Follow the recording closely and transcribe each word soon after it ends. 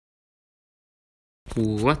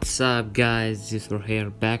What's up guys, ZSOR here,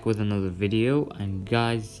 back with another video. And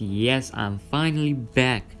guys, yes, I'm finally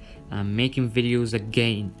back. I'm making videos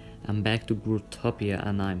again. I'm back to growtopia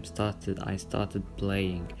and I started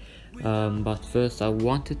playing. But first I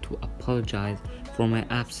wanted to apologize for my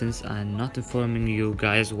absence and not informing you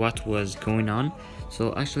guys what was going on.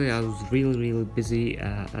 So actually I was really busy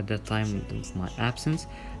at that time of my absence,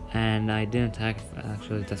 and I didn't have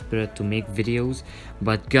actually the spirit to make videos.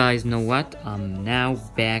 But guys, know what, I'm now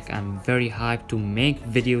back. I'm very hyped to make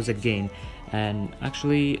videos again. And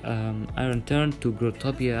actually I returned to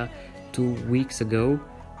growtopia 2 weeks ago.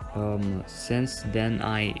 Since then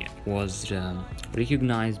I was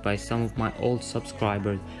recognized by some of my old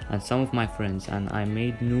subscribers and some of my friends, and I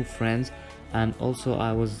made new friends. And also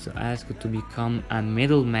I was asked to become a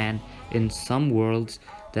middleman in some worlds,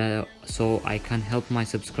 so I can help my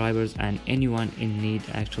subscribers and anyone in need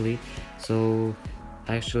actually. So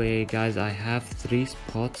actually guys, I have 3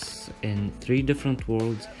 spots in 3 different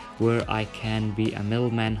worlds where I can be a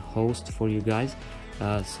middleman host for you guys.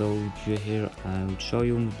 So here I will show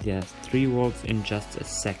you the 3 worlds in just a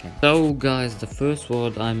second. So guys, the first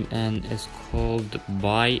world I'm in is called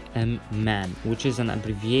By Man, which is an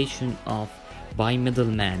abbreviation of by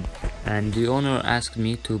middleman, and the owner asked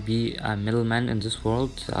me to be a middleman in this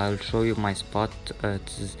world. I'll show you my spot. It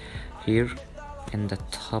is here in the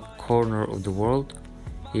top corner of the world.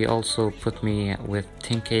 He also put me with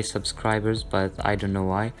 10k subscribers, but I don't know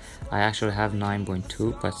why. I actually have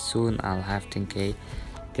 9.2, but soon I'll have 10k.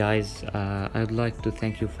 Guys, I'd like to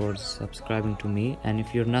thank you for subscribing to me, and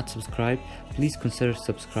if you're not subscribed, please consider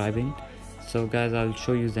subscribing. So guys, I'll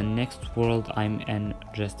show you the next world I'm in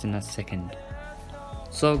just in a second.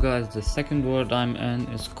 So guys, the second world I'm in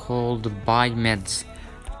is called By Meds,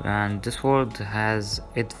 and this world has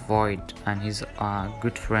It Void, and he's a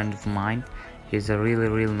good friend of mine. He's a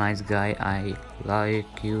really nice guy. I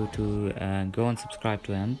like you to go and subscribe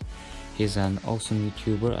to him. He's an awesome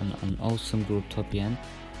YouTuber and an awesome growtopian.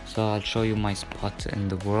 So I'll show you my spot in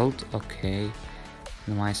the world. Okay,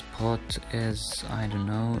 my spot is, I don't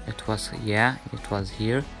know, it was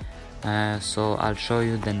here. So I'll show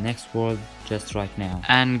you the next world just right now.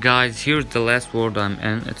 And guys, here's the last world I'm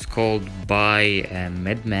in. It's called By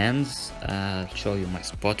Midmans. I'll show you my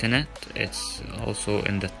spot in it. It's also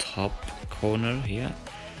in the top corner here.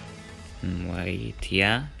 Wait,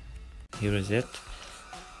 yeah, here is it.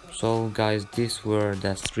 So guys, these were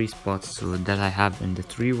the 3 spots that I have in the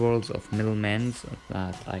 3 worlds of middlemen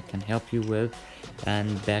that I can help you with.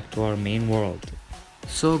 And back to our main world.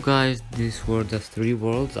 So guys, these were the 3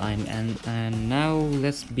 worlds I'm in, and now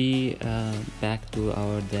let's be back to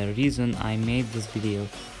the reason I made this video.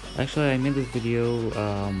 Actually, I made this video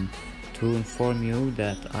to inform you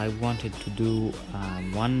that I wanted to do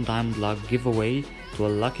 1 diamond lock giveaway to a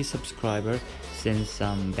lucky subscriber, since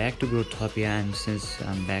I'm back to growtopia and since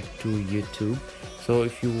I'm back to YouTube. So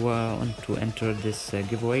if you want to enter this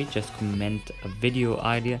giveaway, just comment a video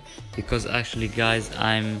idea, because actually guys,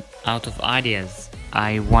 I'm out of ideas.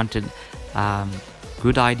 I wanted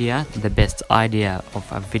good idea. The best idea of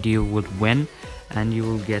a video would win, and you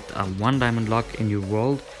will get a 1 diamond lock in your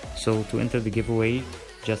world. So to enter the giveaway,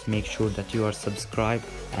 just make sure that you are subscribed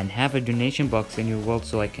and have a donation box in your world,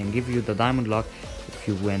 so I can give you the diamond lock if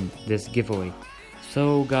you win this giveaway.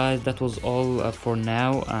 So guys, that was all for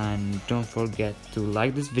now, and don't forget to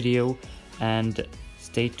like this video and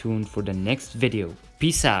stay tuned for the next video.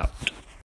 Peace out.